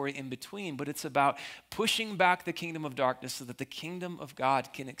territory in between, but it's about pushing back the kingdom of darkness so that the kingdom of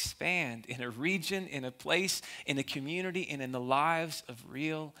God can expand in a region, in a place, in a community, and in the lives of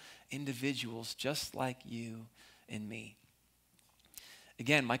real individuals just like you and me.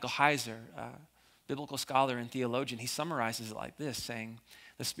 Again, Michael Heiser, biblical scholar and theologian, he summarizes it like this, saying,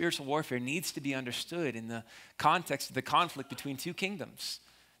 the spiritual warfare needs to be understood in the context of the conflict between two kingdoms,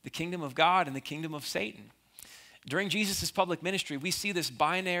 the kingdom of God and the kingdom of Satan. During Jesus' public ministry, we see this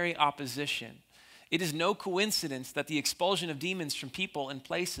binary opposition. It is no coincidence that the expulsion of demons from people and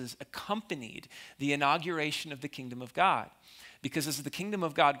places accompanied the inauguration of the kingdom of God. Because as the kingdom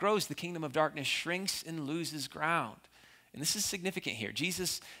of God grows, the kingdom of darkness shrinks and loses ground. And this is significant here.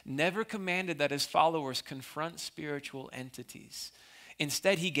 Jesus never commanded that his followers confront spiritual entities.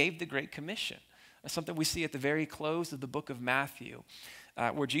 Instead, he gave the Great Commission. That's something we see at the very close of the book of Matthew,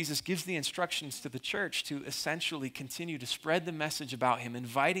 where Jesus gives the instructions to the church to essentially continue to spread the message about him,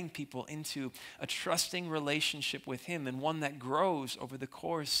 inviting people into a trusting relationship with him and one that grows over the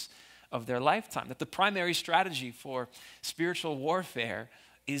course of their lifetime. That the primary strategy for spiritual warfare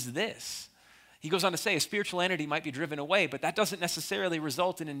is this. He goes on to say a spiritual entity might be driven away, but that doesn't necessarily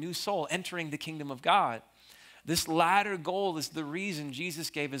result in a new soul entering the kingdom of God. This latter goal is the reason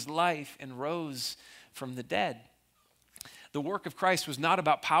Jesus gave his life and rose from the dead. The work of Christ was not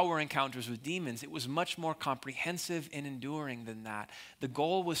about power encounters with demons. It was much more comprehensive and enduring than that. The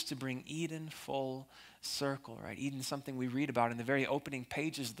goal was to bring Eden full circle, right? Eden is something we read about in the very opening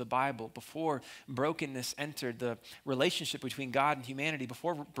pages of the Bible. Before brokenness entered the relationship between God and humanity,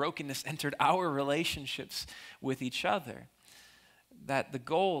 before brokenness entered our relationships with each other. That the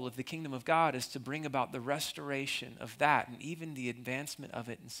goal of the kingdom of God is to bring about the restoration of that and even the advancement of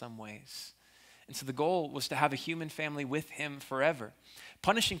it in some ways. And so the goal was to have a human family with him forever.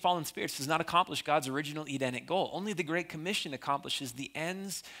 Punishing fallen spirits does not accomplish God's original Edenic goal. Only the Great Commission accomplishes the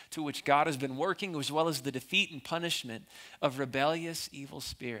ends to which God has been working, as well as the defeat and punishment of rebellious evil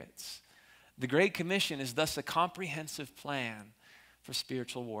spirits. The Great Commission is thus a comprehensive plan for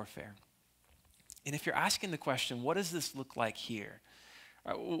spiritual warfare. And if you're asking the question, what does this look like here?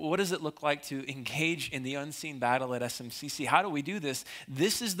 What does it look like to engage in the unseen battle at SMCC? How do we do this?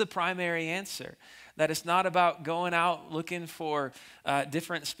 This is the primary answer. That it's not about going out looking for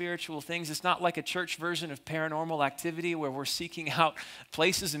different spiritual things. It's not like a church version of paranormal activity where we're seeking out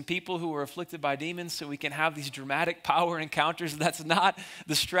places and people who are afflicted by demons so we can have these dramatic power encounters. That's not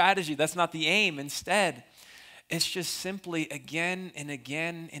the strategy. That's not the aim. Instead, it's just simply again and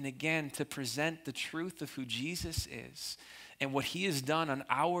again and again to present the truth of who Jesus is and what he has done on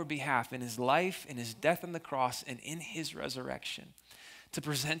our behalf in his life, in his death on the cross, and in his resurrection. To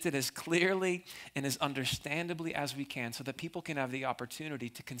present it as clearly and as understandably as we can so that people can have the opportunity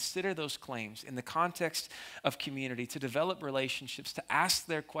to consider those claims in the context of community, to develop relationships, to ask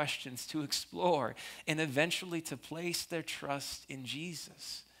their questions, to explore, and eventually to place their trust in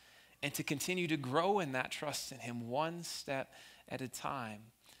Jesus and to continue to grow in that trust in him one step at a time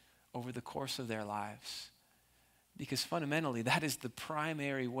over the course of their lives. Because fundamentally, that is the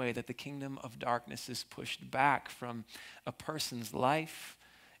primary way that the kingdom of darkness is pushed back from a person's life,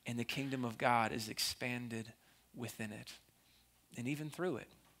 and the kingdom of God is expanded within it and even through it.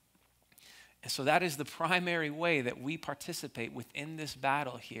 And so that is the primary way that we participate within this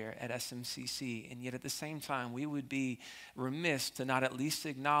battle here at SMCC. And yet at the same time, we would be remiss to not at least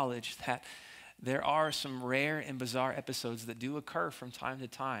acknowledge that there are some rare and bizarre episodes that do occur from time to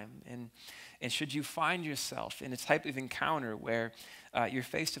time. And should you find yourself in a type of encounter where you're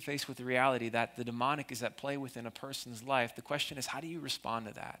face to face with the reality that the demonic is at play within a person's life, the question is, how do you respond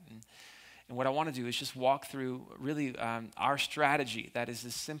to that? And what I want to do is just walk through really our strategy that is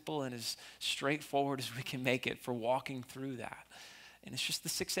as simple and as straightforward as we can make it for walking through that. And it's just the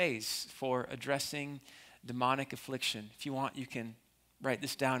 6 A's for addressing demonic affliction. If you want, you can write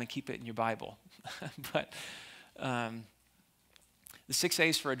this down and keep it in your Bible. But the 6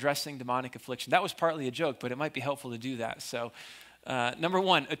 A's for addressing demonic affliction. That was partly a joke, but it might be helpful to do that. So number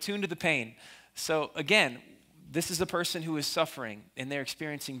 1, attune to the pain. So again, this is a person who is suffering and they're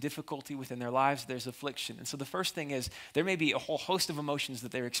experiencing difficulty within their lives. There's affliction. And so the first thing is there may be a whole host of emotions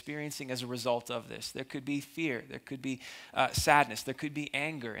that they're experiencing as a result of this. There could be fear. There could be sadness. There could be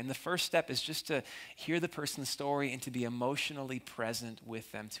anger. And the first step is just to hear the person's story and to be emotionally present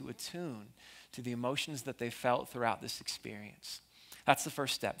with them, to attune to the emotions that they felt throughout this experience. That's the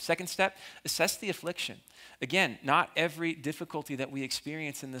first step. Second step, assess the affliction. Again, not every difficulty that we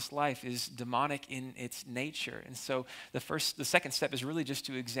experience in this life is demonic in its nature. And so the second step is really just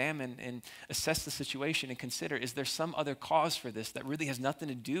to examine and assess the situation and consider, is there some other cause for this that really has nothing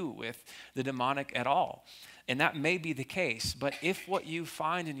to do with the demonic at all? And that may be the case, but if what you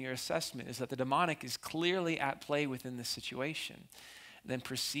find in your assessment is that the demonic is clearly at play within the situation, then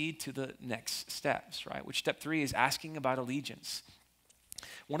proceed to the next steps, right? Which step 3 is asking about allegiance.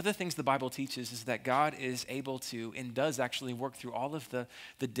 One of the things the Bible teaches is that God is able to and does actually work through all of the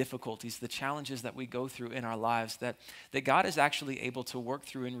difficulties, the challenges that we go through in our lives, that God is actually able to work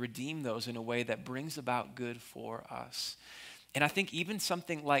through and redeem those in a way that brings about good for us. And I think even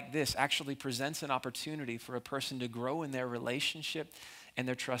something like this actually presents an opportunity for a person to grow in their relationship and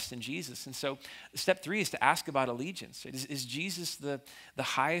their trust in Jesus. And so step 3 is to ask about allegiance. Is Jesus the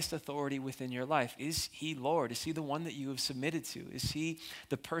highest authority within your life? Is he Lord? Is he the one that you have submitted to? Is he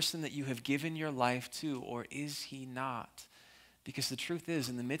the person that you have given your life to, or is he not? Because the truth is,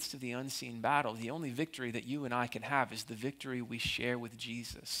 in the midst of the unseen battle, the only victory that you and I can have is the victory we share with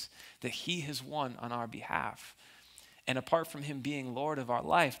Jesus, that he has won on our behalf. And apart from him being Lord of our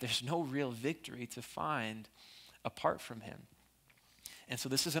life, there's no real victory to find apart from him. And so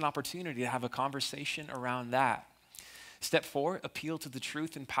this is an opportunity to have a conversation around that. Step 4, appeal to the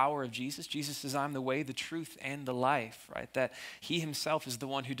truth and power of Jesus. Jesus says, I'm the way, the truth, and the life, right? That he himself is the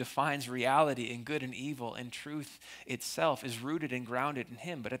one who defines reality and good and evil, and truth itself is rooted and grounded in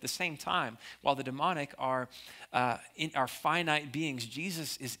him. But at the same time, while the demonic are finite beings,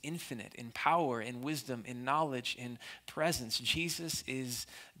 Jesus is infinite in power, in wisdom, in knowledge, in presence. Jesus is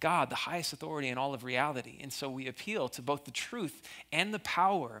God, the highest authority in all of reality. And so we appeal to both the truth and the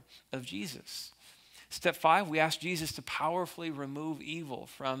power of Jesus. Step 5, we ask Jesus to powerfully remove evil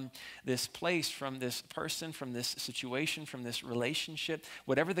from this place, from this person, from this situation, from this relationship.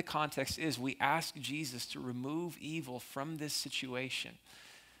 Whatever the context is, we ask Jesus to remove evil from this situation.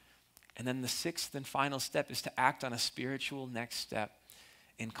 And then the 6th and final step is to act on a spiritual next step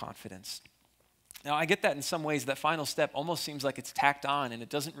in confidence. Now, I get that in some ways, that final step almost seems like it's tacked on and it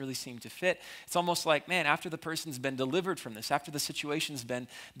doesn't really seem to fit. It's almost like, man, after the person's been delivered from this, after the situation's been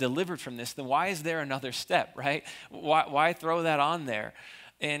delivered from this, then why is there another step, right? Why throw that on there?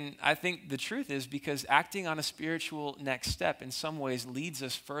 And I think the truth is because acting on a spiritual next step in some ways leads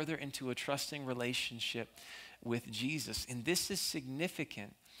us further into a trusting relationship with Jesus. And this is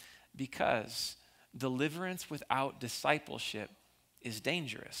significant because deliverance without discipleship is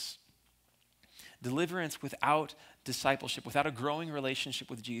dangerous. Deliverance without discipleship, without a growing relationship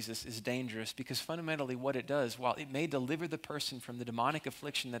with Jesus is dangerous because fundamentally what it does, while it may deliver the person from the demonic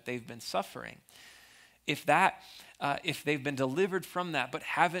affliction that they've been suffering, if they've been delivered from that but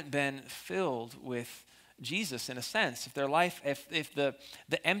haven't been filled with Jesus in a sense, if their life, if the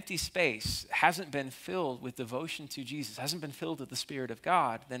empty space hasn't been filled with devotion to Jesus, hasn't been filled with the Spirit of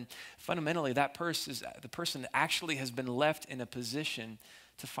God, then fundamentally the person actually has been left in a position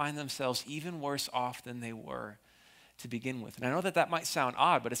to find themselves even worse off than they were to begin with. And I know that might sound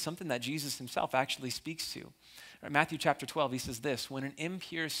odd, but it's something that Jesus himself actually speaks to. Right, Matthew chapter 12, he says this, when an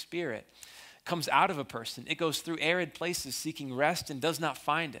impure spirit comes out of a person, it goes through arid places seeking rest and does not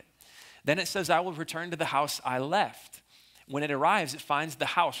find it. Then it says, I will return to the house I left. When it arrives, it finds the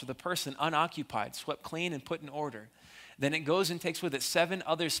house or the person unoccupied, swept clean and put in order. Then it goes and takes with it 7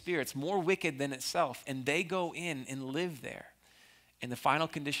 other spirits more wicked than itself, and they go in and live there. And the final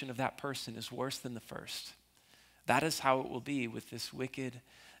condition of that person is worse than the first. That is how it will be with this wicked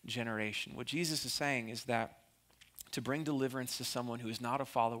generation. What Jesus is saying is that to bring deliverance to someone who is not a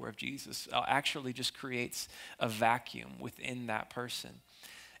follower of Jesus actually just creates a vacuum within that person.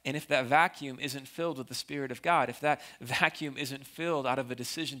 And if that vacuum isn't filled with the Spirit of God, if that vacuum isn't filled out of a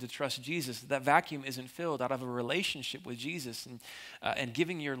decision to trust Jesus, if that vacuum isn't filled out of a relationship with Jesus and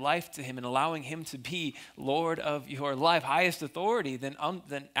giving your life to him and allowing him to be Lord of your life, highest authority, then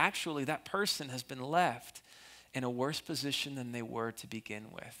actually that person has been left in a worse position than they were to begin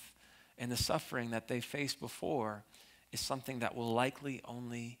with. And the suffering that they faced before is something that will likely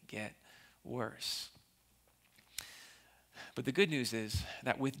only get worse. But the good news is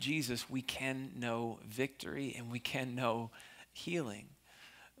that with Jesus, we can know victory and we can know healing.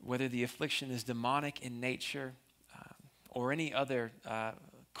 Whether the affliction is demonic in nature or any other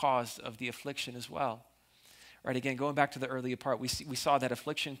cause of the affliction as well. Right, again, going back to the earlier part, we saw that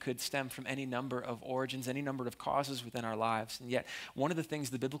affliction could stem from any number of origins, any number of causes within our lives. And yet, one of the things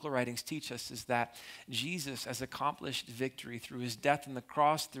the biblical writings teach us is that Jesus has accomplished victory through his death on the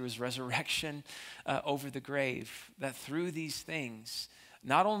cross, through his resurrection over the grave, that through these things,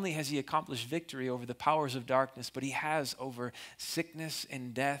 not only has he accomplished victory over the powers of darkness, but he has over sickness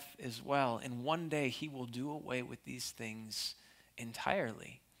and death as well. And one day, he will do away with these things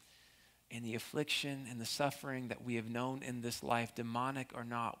entirely. And the affliction and the suffering that we have known in this life, demonic or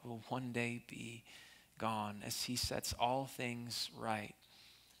not, will one day be gone as he sets all things right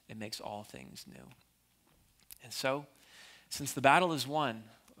and makes all things new. And so, since the battle is won,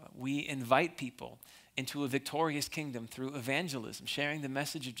 we invite people into a victorious kingdom through evangelism, sharing the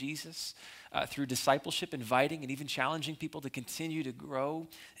message of Jesus, through discipleship, inviting and even challenging people to continue to grow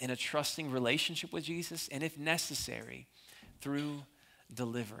in a trusting relationship with Jesus, and if necessary, through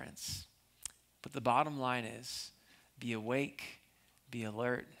deliverance. But the bottom line is, be awake, be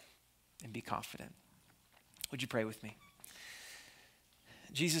alert, and be confident. Would you pray with me?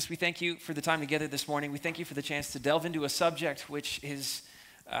 Jesus, we thank you for the time together this morning. We thank you for the chance to delve into a subject which is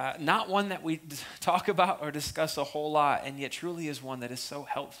not one that we talk about or discuss a whole lot, and yet truly is one that is so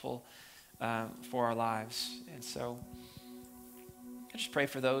helpful for our lives. And so I just pray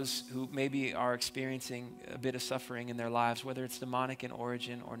for those who maybe are experiencing a bit of suffering in their lives, whether it's demonic in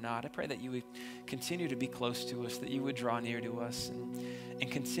origin or not. I pray that you would continue to be close to us, that you would draw near to us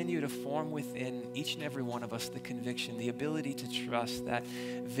and continue to form within each and every one of us the conviction, the ability to trust that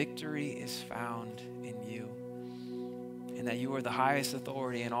victory is found in you and that you are the highest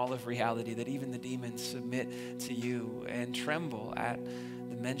authority in all of reality, that even the demons submit to you and tremble at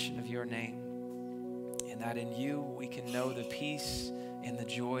the mention of your name, and that in you we can know the peace and the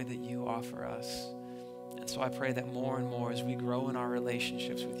joy that you offer us. And so I pray that more and more as we grow in our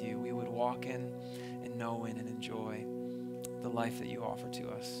relationships with you, we would walk in and know in and enjoy the life that you offer to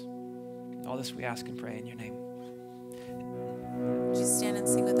us. All this we ask and pray in your name. Would you stand and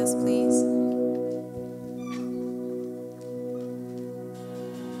sing with us, please?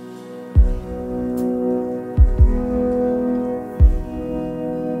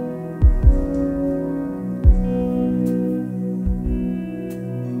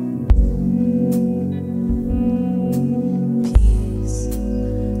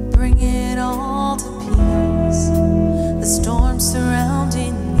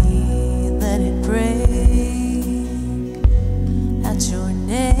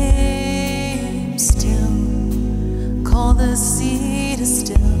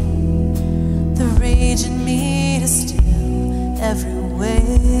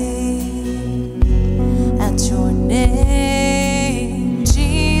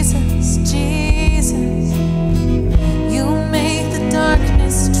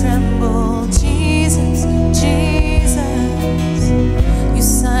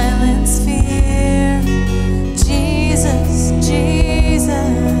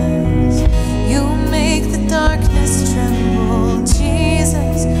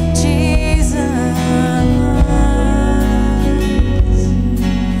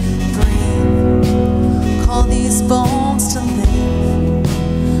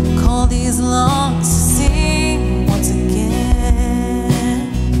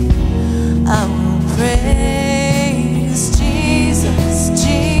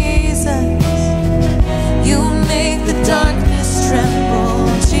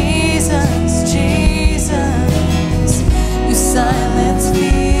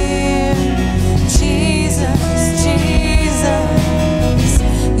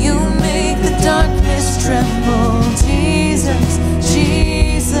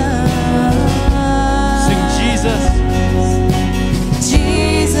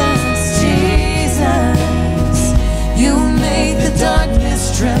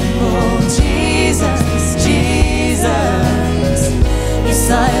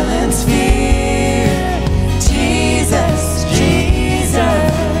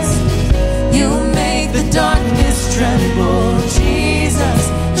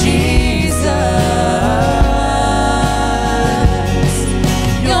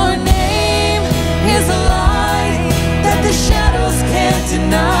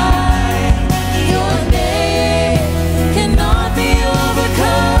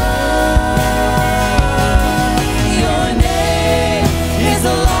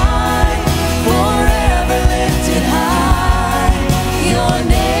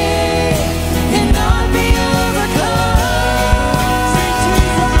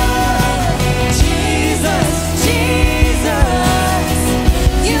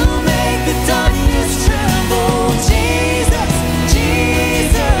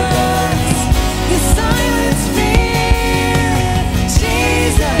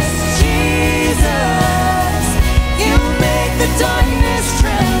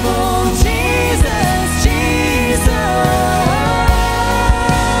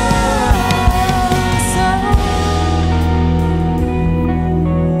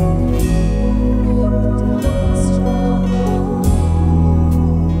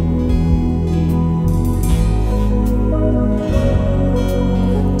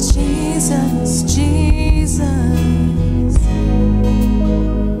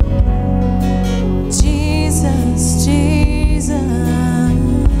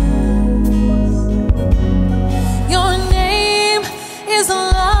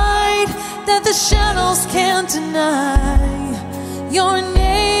 tonight.